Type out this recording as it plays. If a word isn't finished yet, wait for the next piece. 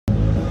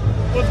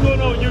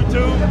going on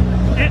YouTube?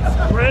 It's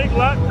Craig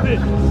like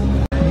this.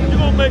 You're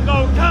gonna make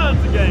all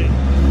kinds of games.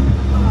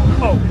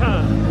 All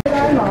kinds.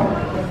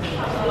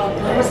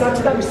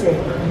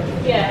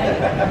 Yeah.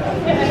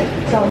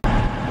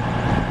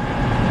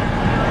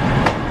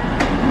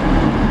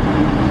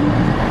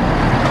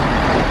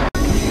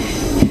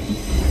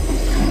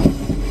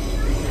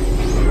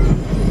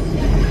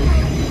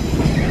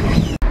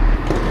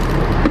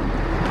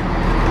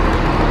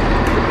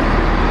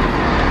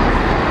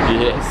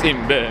 Yes,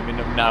 in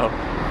Birmingham now.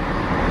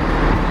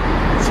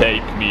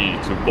 Take me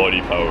to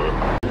BodyPower.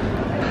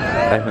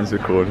 Everyone's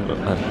recording it,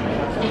 man.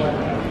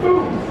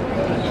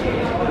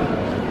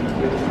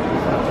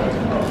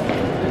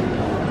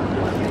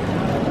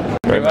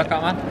 Great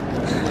workout, man.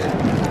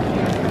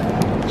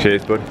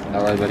 Cheers, bud.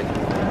 Alright, buddy.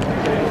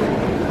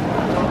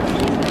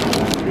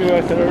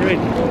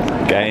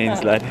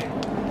 Gains, lad.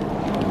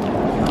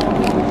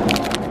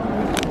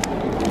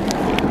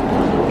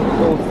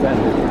 All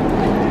standard.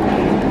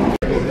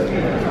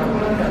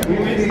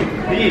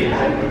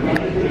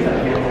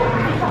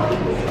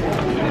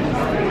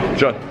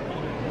 John.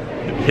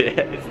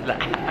 Yes,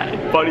 lad.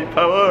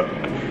 BodyPower.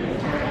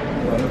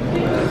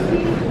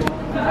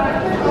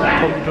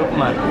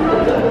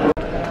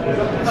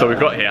 So we've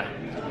got here,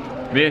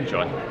 me and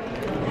John,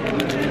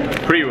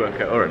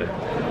 pre-workout already.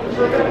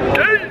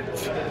 Gate!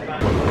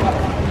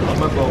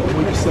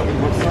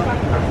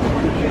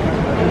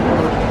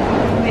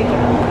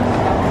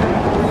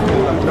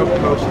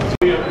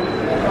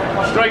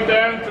 Straight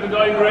down to the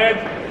guy in red.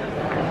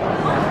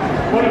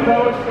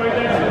 BodyPower, straight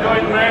down to the guy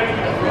in red.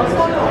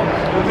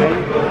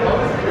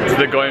 It's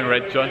the guy in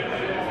red, John.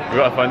 We've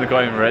got to find the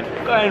guy in red.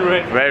 Guy in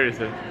red. Where is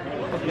he?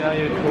 Yeah,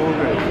 you're cool,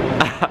 Greg.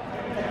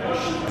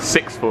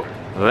 6 foot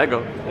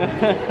Lego.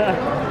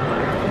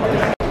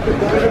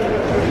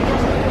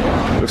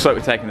 Looks like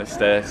we're taking the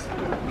stairs.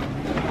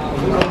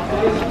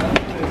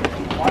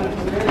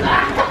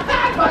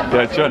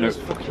 Yeah, John.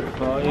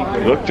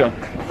 Look, John.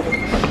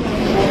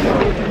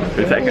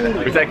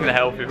 We're taking the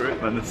healthy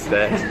route on the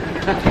stairs.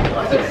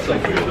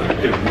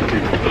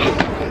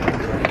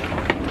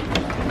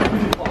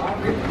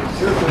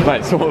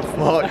 Mate, someone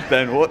farted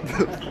then. What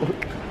the fuck?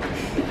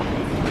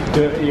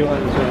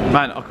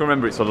 Man, I can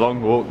remember it's a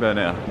long walk there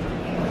now.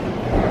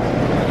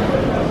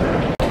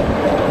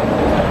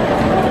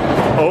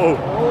 Oh!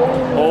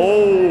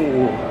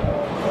 Oh!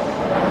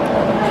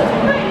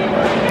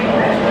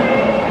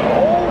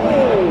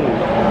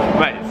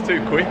 Mate, it's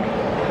too quick.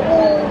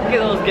 Look at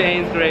those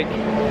gains, Greg.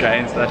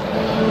 Gains, lad.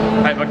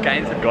 Mate, my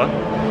gains have gone.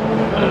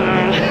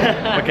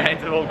 My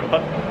gains have all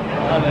gone.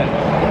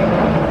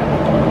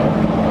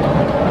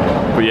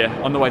 But yeah,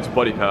 on the way to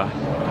BodyPower.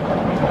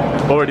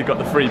 Already got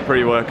the free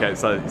pre-workout,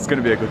 so it's going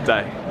to be a good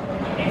day.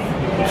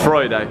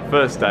 Friday,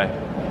 first day.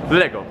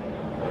 Lego.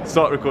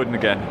 Start recording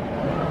again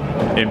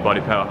in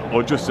BodyPower,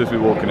 or just as we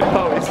walk in it.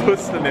 Oh, it's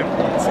hustling him.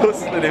 It's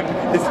hustling him.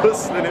 It's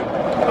hustling him.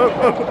 Oh,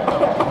 oh,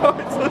 oh, oh,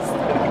 it's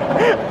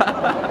hustling him.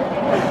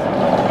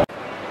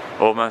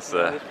 Almost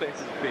there. This place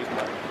is big,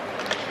 man.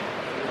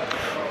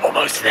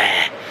 Almost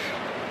there.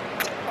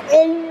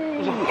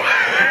 Oh!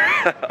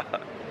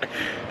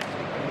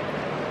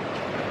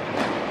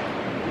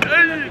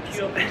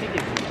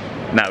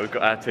 No, we've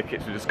got our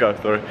tickets, we just go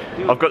through.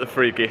 I've got the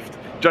free gift.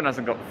 John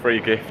hasn't got the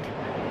free gift.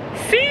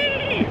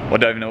 See? I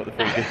don't even know what the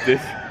free gift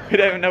is. We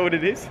don't even know what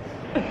it is.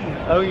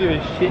 I don't give a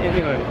shit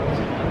anyway.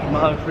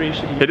 My free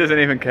shit. He doesn't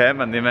even care,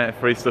 man, the amount of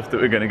free stuff that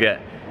we're going to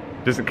get.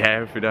 Doesn't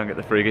care if we don't get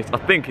the free gift. I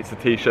think it's a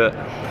t-shirt.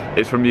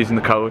 It's from using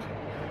the code.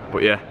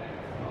 But yeah.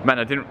 Man,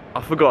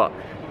 I forgot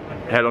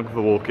how long of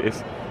a walk it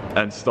is.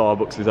 And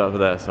Starbucks is over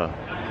there, so.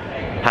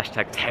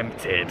 Hashtag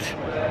tempted.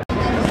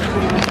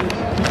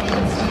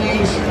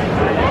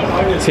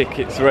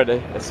 Tickets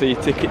ready. I see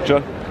your ticket,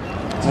 John.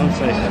 One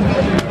second.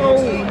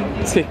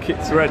 Oh,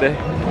 tickets ready.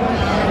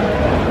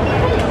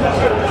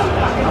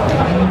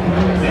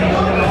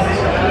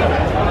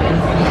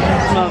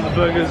 Man, the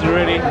burgers are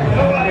ready.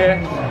 Yeah.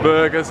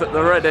 Burgers at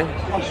the ready.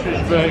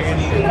 Ostrich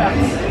burgers.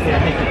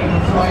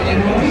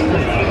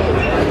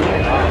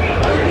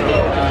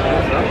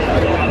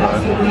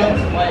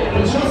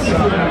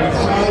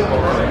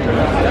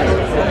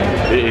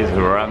 It is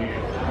rank.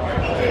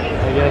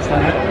 Yes, I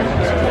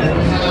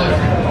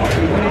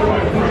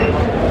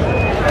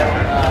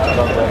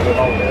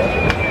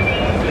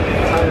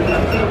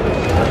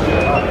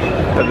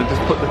And they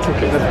just put the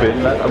ticket in the bin,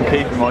 man. I'm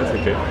keeping my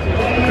ticket.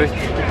 This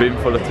bin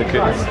full of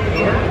tickets.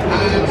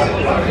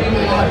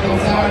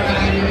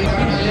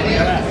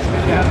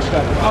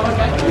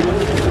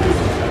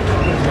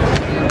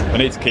 I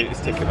need to keep this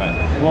ticket, man.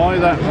 Why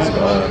that?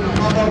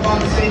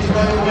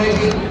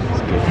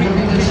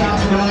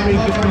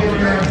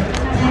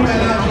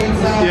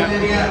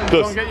 Yeah.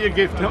 Don't get your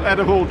gift out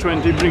of all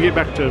 20, bring it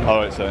back to him.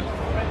 Alright, so.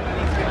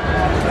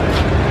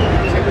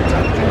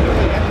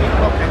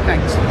 Okay,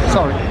 thanks.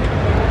 Sorry.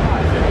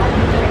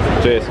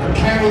 Cheers.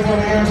 Carries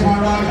over here to my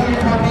right.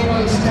 Come here,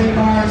 people, stay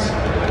bars.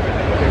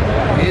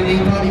 In the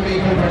Body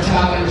Makeover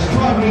Challenge.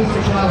 12 weeks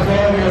to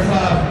transform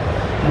yourself.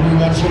 And we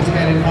want you to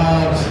get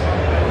involved.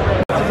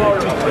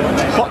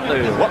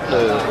 What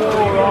the?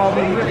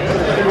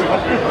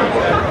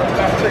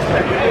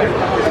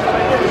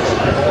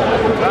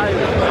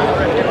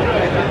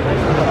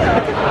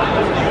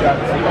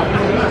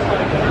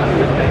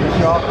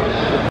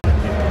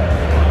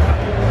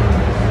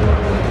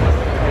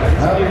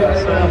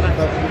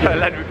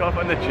 Lad, we can't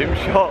find the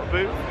Gymshark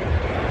booth.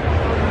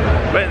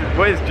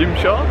 Where's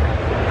Gymshark?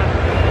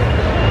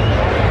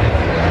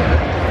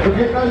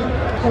 Okay, guys,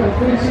 some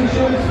free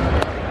t-shirts.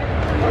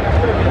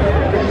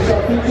 Get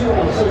yourself featured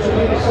on social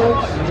media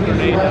sites. Use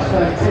the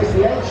hashtag Taste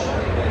the Edge.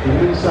 You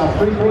can yourself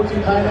free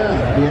protein powder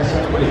and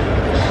BSM.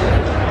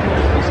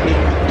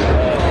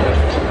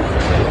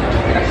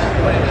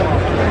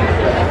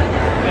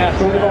 Yeah.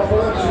 Talking about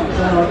products,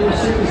 I do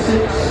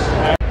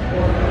 66.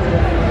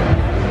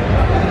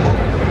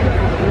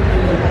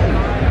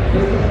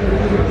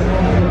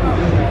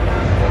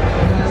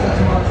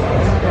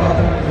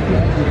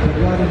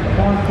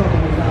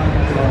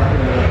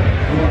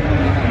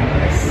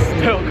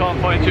 Still can't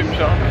find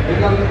Gymshark.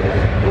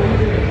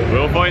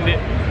 We'll find it.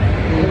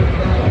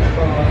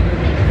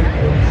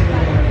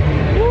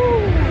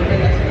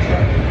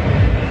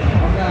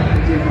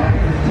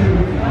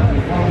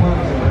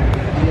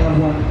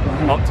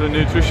 Up to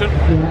nutrition.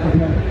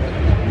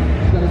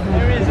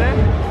 Here is it.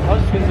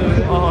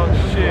 Oh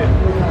shit.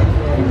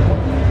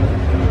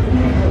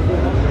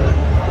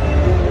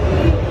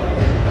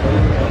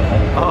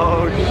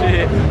 Oh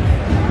shit.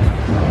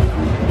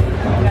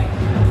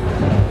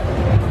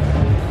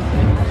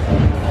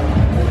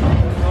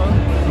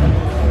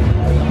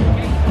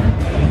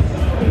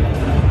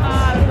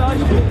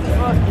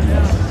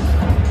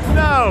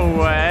 No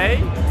way.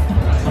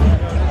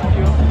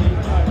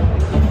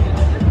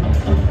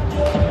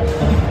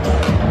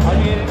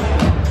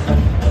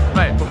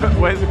 Mate,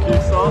 where's the Q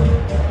star?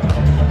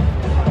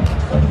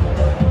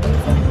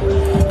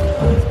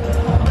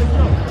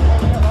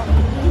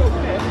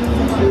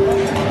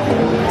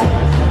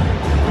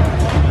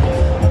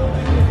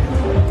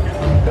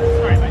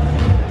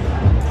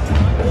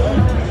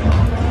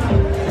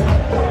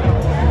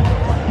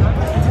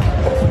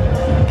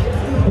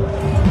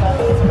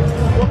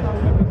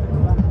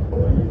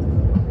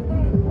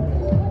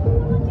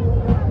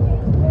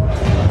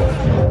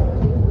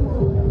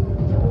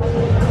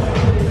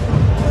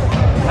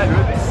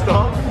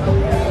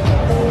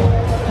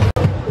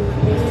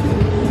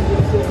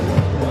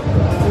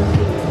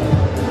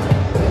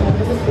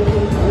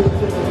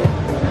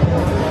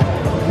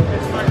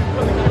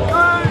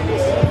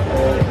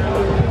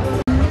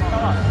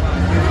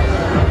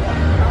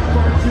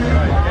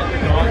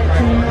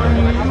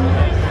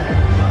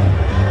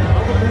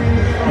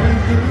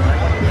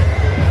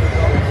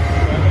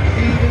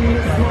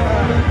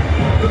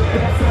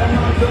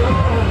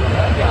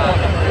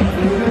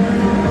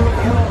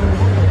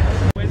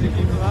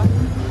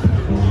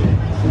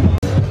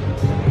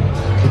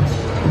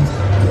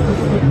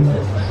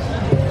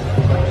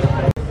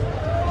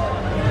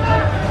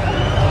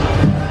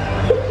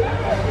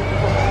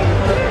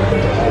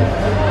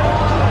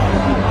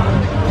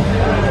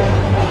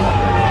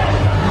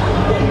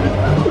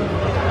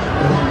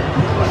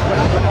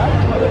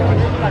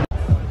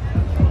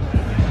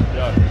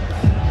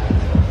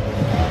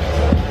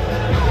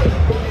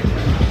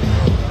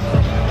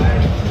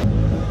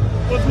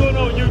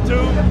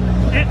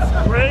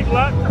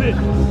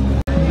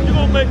 You're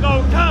gonna make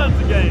all kinds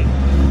of games.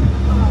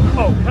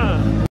 All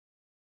kinds.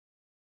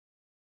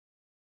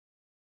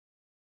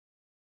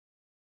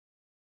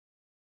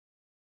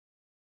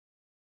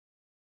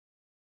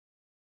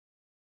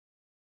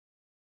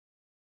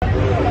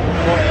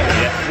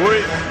 We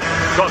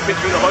got a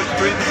picture of the high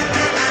street.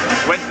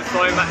 Went to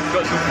Simax,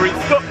 got some free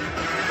stuff.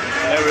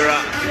 There we're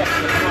at.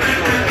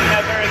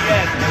 Never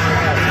again.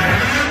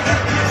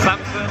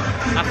 Samson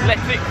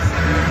Athletics.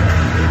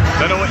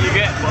 Don't know what you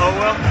get, but oh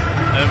well.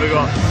 And then we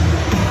got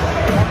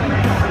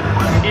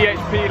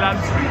EHP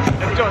lads.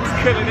 And John's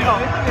killing it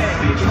off.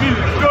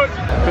 Good. Look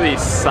at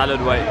these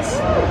salad weights.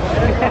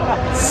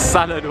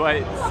 Salad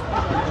weights.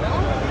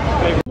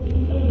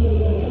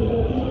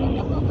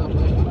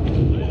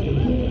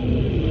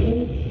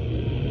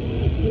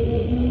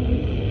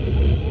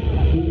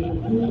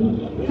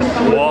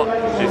 What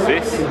is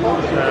this?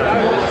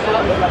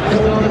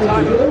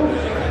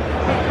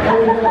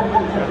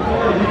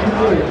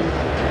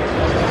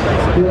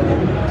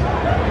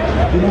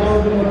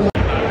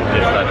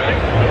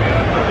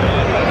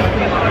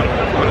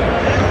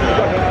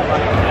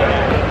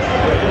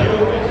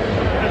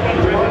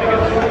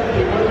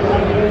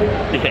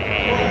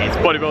 Yeah, it's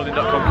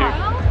bodybuilding.com cube.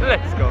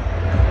 Let's go.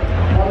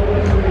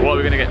 What are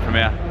we going to get from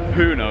here?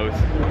 Who knows?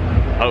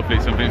 Hopefully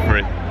something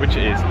free, which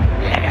it is.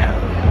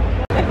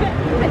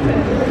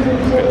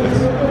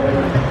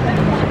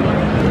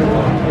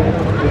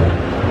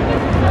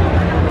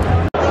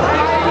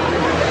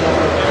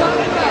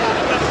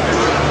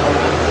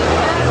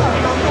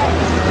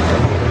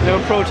 No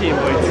protein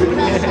points.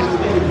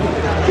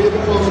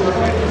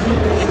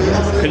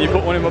 Can you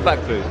put one in my bag,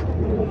 please?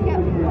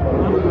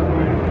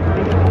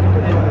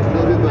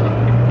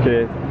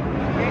 Cheers.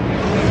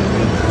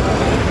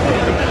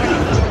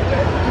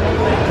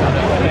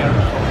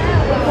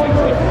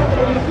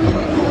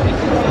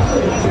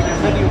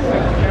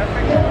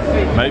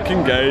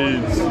 Fucking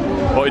games.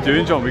 What are you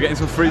doing, John? We're getting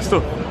some free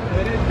stuff.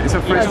 Getting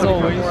some free stuff.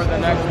 Always.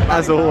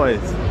 As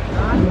always.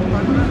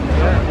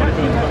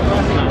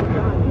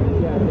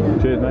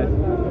 Cheers, mate.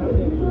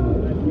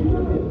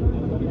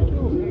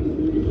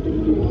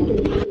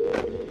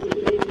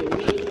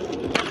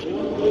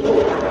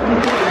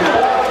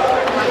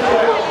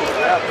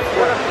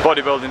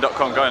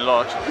 Bodybuilding.com going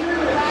large.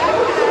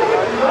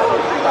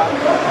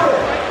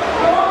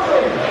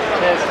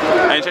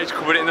 Cheers. Can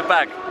you put it in the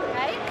bag?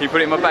 Can you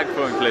put it in my bag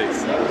for me,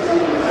 please?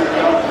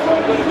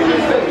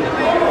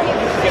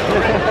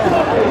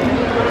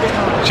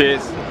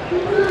 Cheers.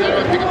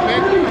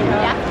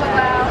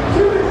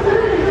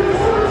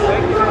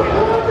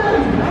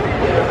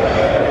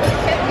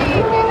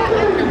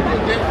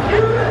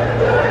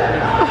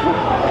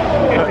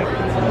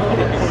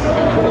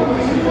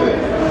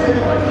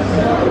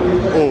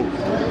 Oh,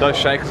 those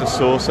shakers are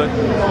saucy.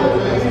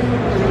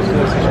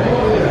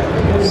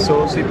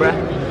 Saucy, bruh.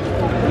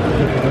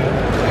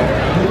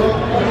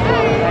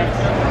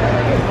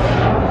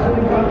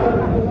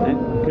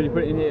 Can you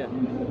put it in here?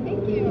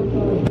 Thank you.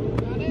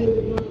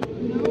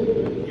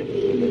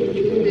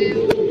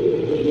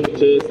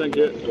 Cheers, thank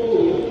you.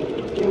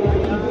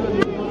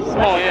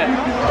 Oh yeah.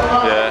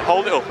 Yeah,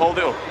 hold it up, hold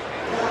it up.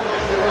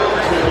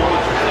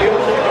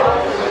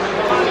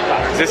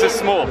 Is this a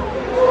small?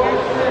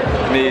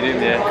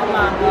 Medium, yeah.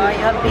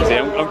 See,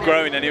 I'm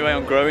growing anyway,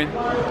 I'm growing.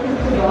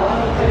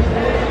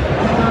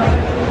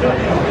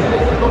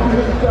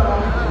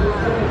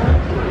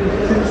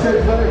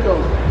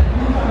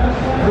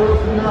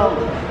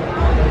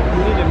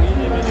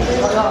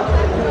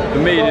 The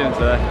medium's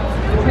there.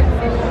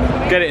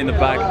 Get it in the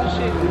bag.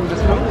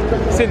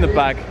 It's in the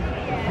bag.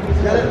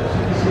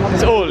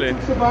 It's all in.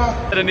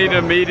 I don't need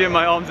a medium,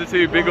 my arms are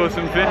too big or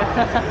something.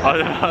 I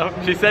don't know.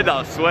 She said that,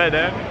 I swear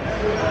there.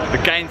 The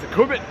gains are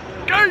coming.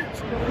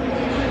 Gains!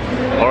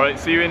 Alright,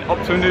 see you in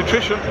Optimum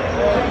Nutrition.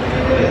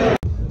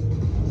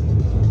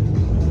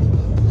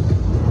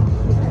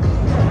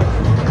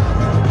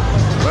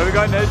 Where are we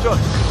going now, John?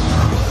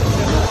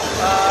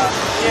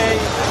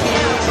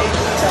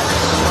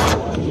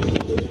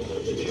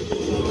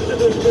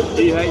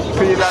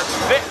 EHP, that's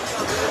it.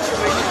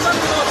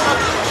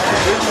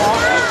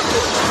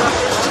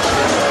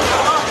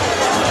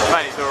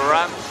 Man, it's a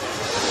ram.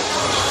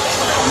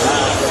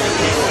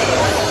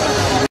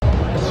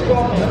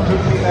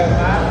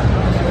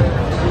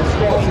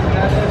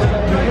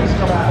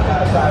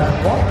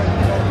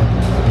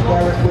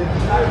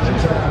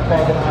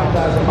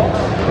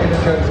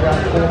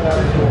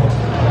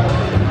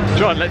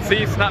 John, let's see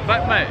you snap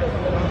back, mate.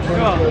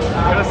 Come on,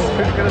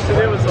 gonna see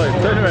the other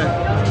side. Turn around.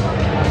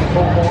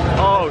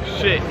 Oh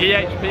shit,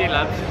 EHP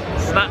lads,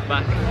 snap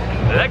back.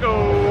 Let go.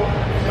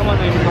 Come on,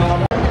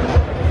 then.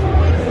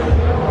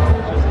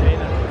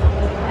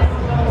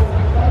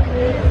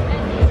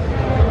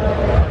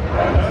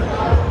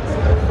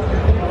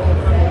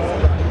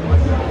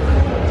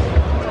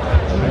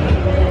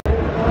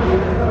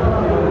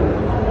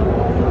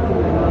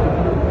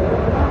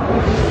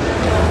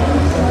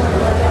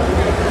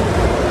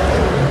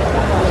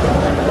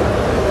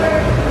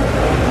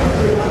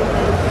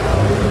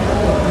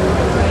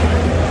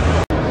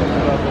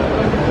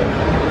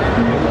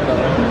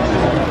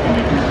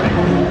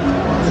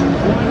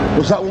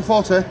 What's that,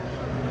 140?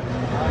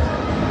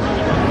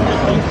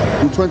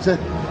 120?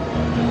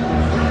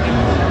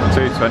 220.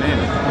 220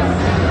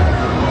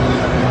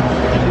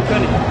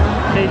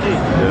 kg.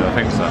 Yeah, I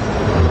think so.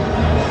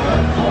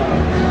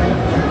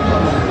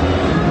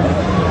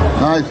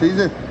 Nice,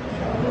 easy.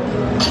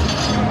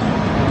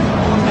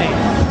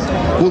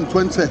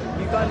 120. You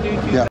can't do it.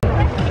 Yeah.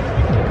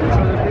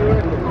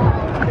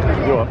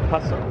 You are,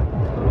 pass it.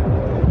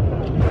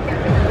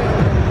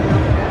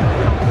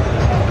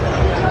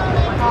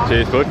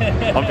 Cheers, bud.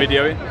 I'm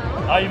videoing.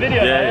 Are you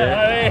videoing?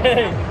 Yeah.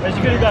 Hey, where's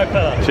your goodie bag,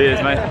 fella?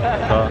 Cheers, mate.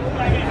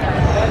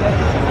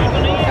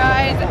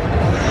 Guys,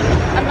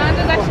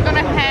 Amanda's actually going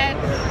to head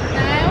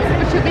now,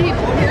 but she'll be here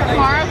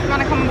tomorrow if you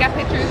want to come and get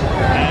pictures.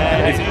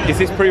 Is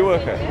this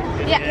pre-workout?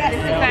 Yeah, this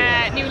is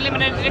a new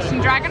limited edition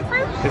dragon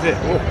fruit. Is it?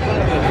 Oh.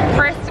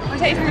 First, we're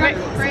tasting it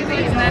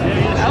crazy, and then,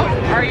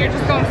 or you're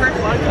just going first.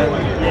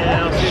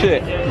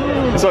 Shit.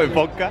 It's like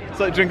vodka. It's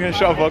like drinking a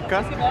shot of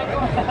vodka.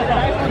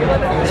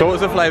 So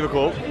what's the flavour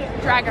called?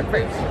 Dragon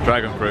fruit.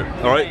 Dragon fruit.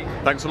 Alright,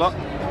 thanks a lot.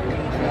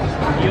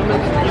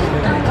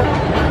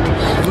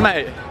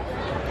 Mate.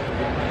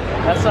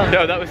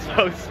 No, that was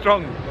so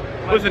strong,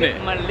 wasn't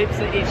it? My lips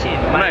are itching.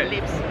 My Mate.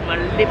 lips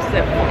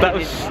are That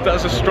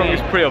was the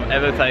strongest pre I've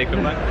ever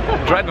taken, man.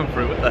 Dragon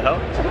fruit, what the hell?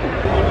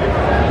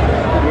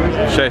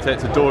 Shout out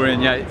to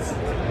Dorian Yates.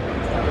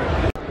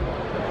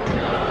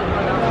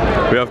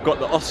 We have got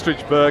the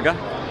ostrich burger.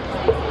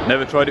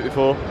 Never tried it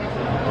before.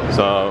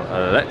 So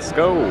let's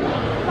go.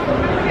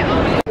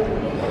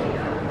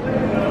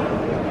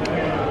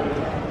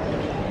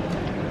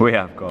 We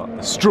have got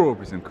the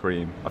strawberries and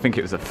cream. I think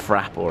it was a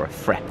frap or a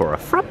frap or a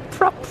frap.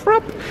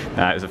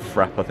 It was a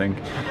frap, I think.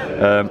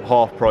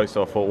 Half price,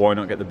 so I thought, why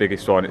not get the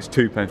biggest one? It's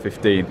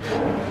 £2.15.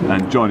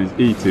 And John is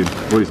eating,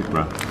 what is it,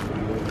 bro?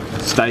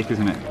 Steak,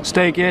 isn't it?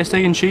 Steak, yeah,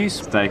 steak and cheese.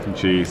 Steak and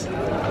cheese.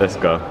 Let's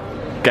go.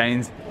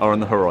 Gains are on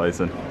the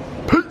horizon.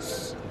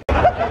 Peace!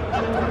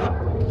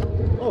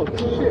 Oh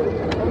shit.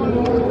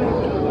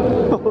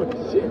 Oh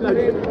shit,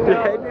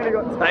 your head nearly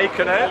got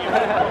Taken out.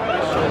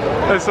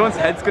 Oh, someone's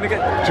head's gonna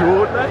get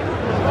jawed, mate.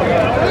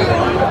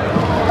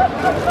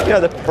 Yeah,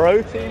 the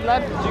protein,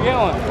 lad. Did you get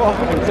one? Oh,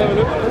 let's have a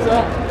look. What's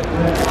that?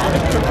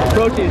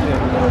 Protein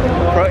shake.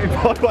 Protein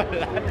pod, lad.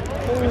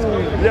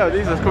 Yeah,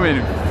 these are coming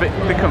in thick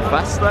and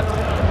fast, lad.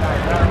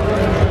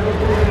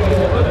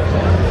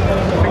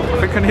 I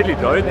think I nearly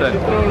died then.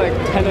 Throw like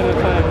 10 at a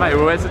time. Mate,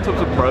 where's the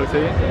tubs of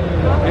protein?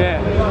 Yeah.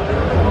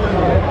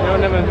 You'll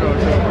never throw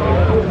it.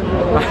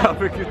 I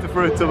think you have to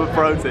throw a tub of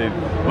protein.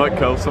 Might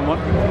kill someone.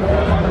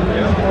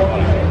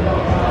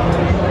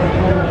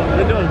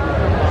 They're done.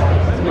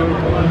 That's good.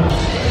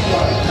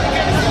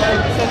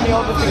 Send me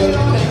all the things.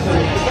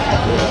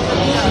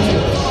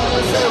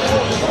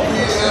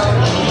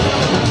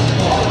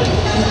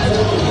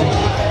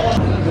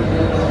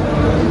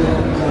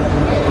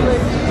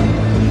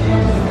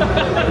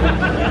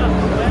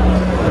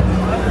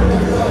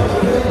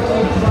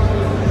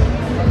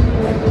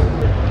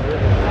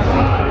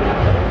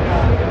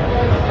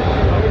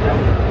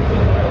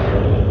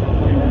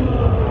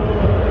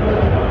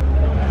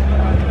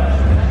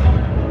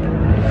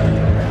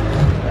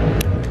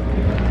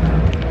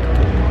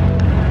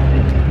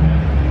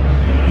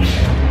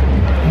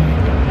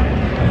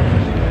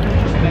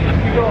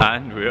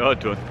 And we are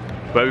done.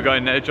 Where are we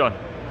going now, John?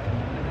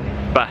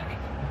 Back.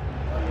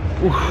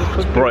 Oof,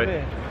 it's bright.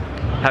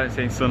 Haven't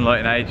seen sunlight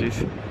in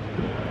ages.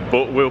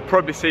 But we'll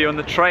probably see you on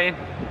the train,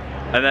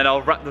 and then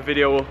I'll wrap the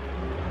video up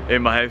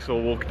in my house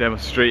or walking down my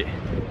street.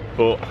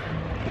 But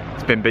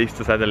it's been beast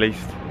to say the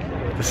least.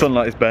 The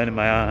sunlight is burning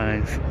my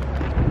eyes.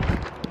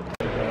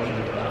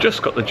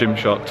 Just got the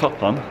Gymshark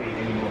top on.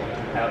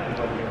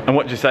 And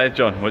what do you say,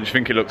 John? What do you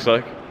think it looks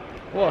like?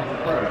 What?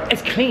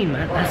 It's clean,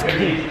 man. That's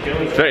clean.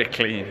 It's very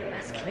clean.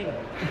 That's clean.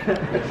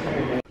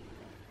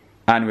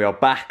 And we are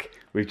back.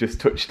 We've just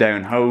touched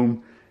down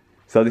home.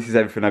 So this is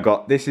everything I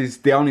got. This is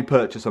the only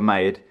purchase I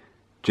made.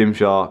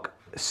 Gymshark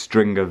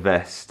stringer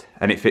vest.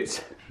 And it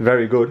fits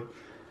very good.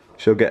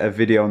 She'll get a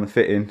video on the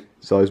fitting,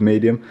 size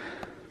medium.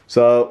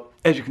 So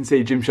as you can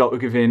see, Gymshark were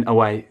giving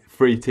away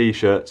 3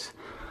 t-shirts.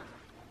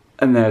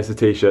 And there's the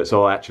t-shirt.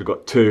 So I actually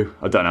got 2.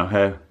 I don't know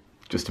how.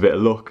 Just a bit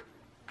of luck.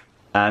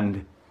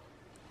 And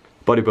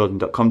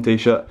bodybuilding.com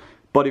t-shirt.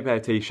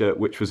 BodyPower t-shirt,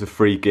 which was a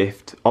free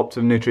gift.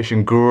 Optimum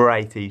Nutrition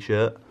grey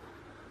t-shirt.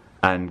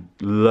 And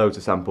loads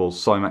of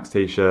samples. Cymax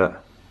t-shirt.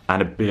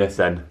 And a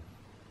BSN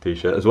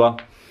t-shirt as well.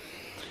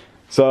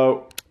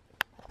 So,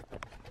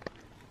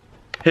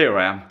 here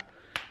I am.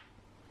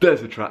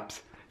 There's the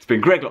traps. It's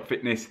been Greg Lot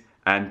Fitness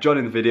and John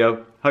in the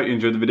video. Hope you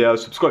enjoyed the video.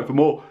 Subscribe for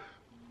more.